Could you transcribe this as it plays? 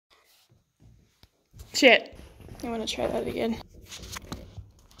Shit. I want to try that again.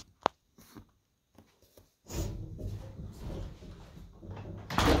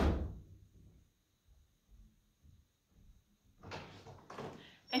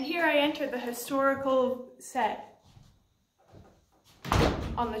 And here I enter the historical set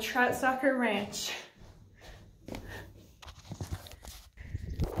on the Trout Sucker Ranch.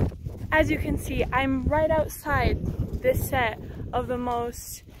 As you can see, I'm right outside this set of the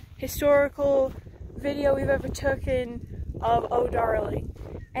most historical video we've ever taken of Oh Darling.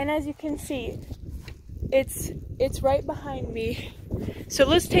 And as you can see, it's right behind me. So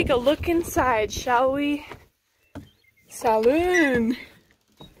let's take a look inside, shall we? Saloon!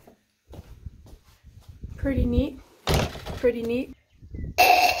 Pretty neat. Pretty neat.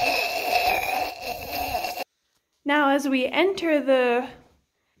 Now as we enter the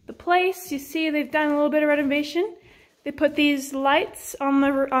place, you see they've done a little bit of renovation. They put these lights on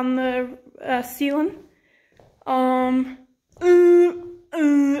the ceiling.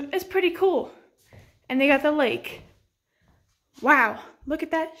 It's pretty cool. And they got the lake. Wow, look at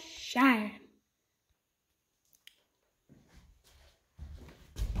that shine.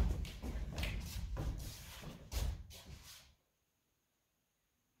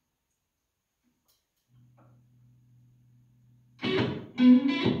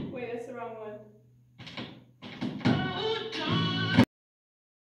 Wait, that's the wrong one.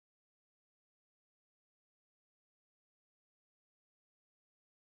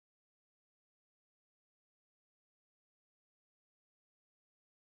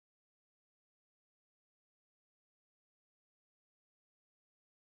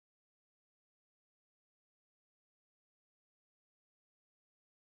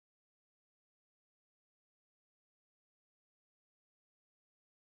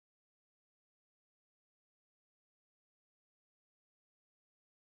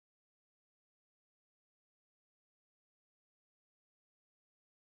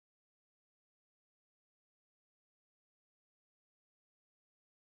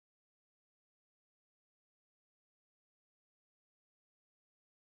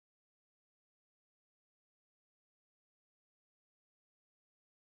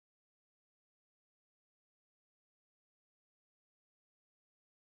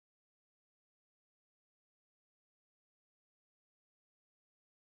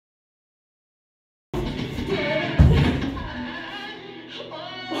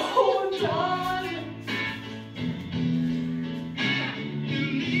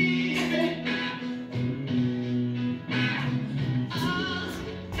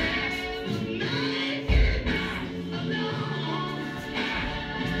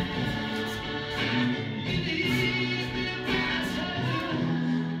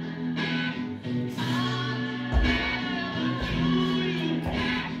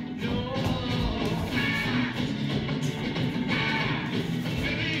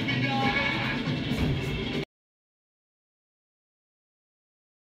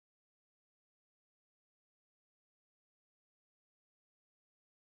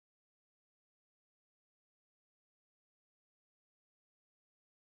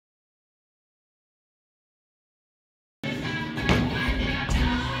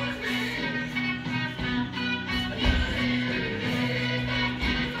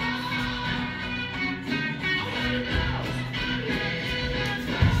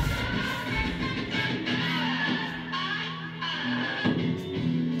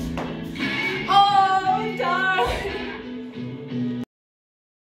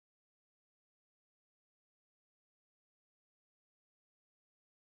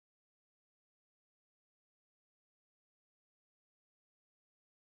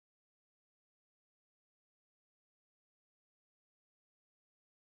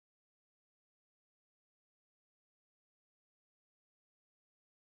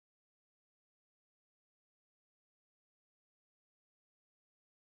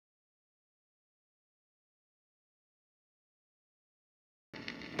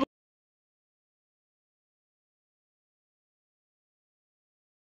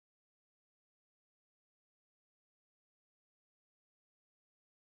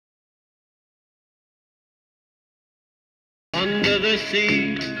 Under the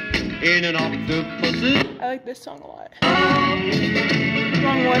sea, in an octopus. I like this song a lot.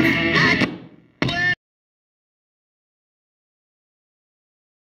 Wrong one.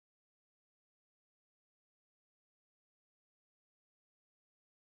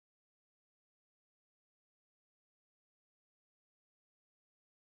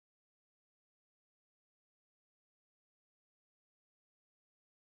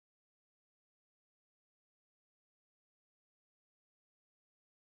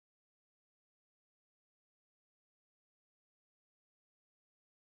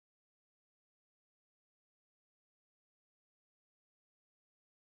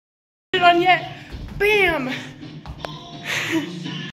 done yet. Bam!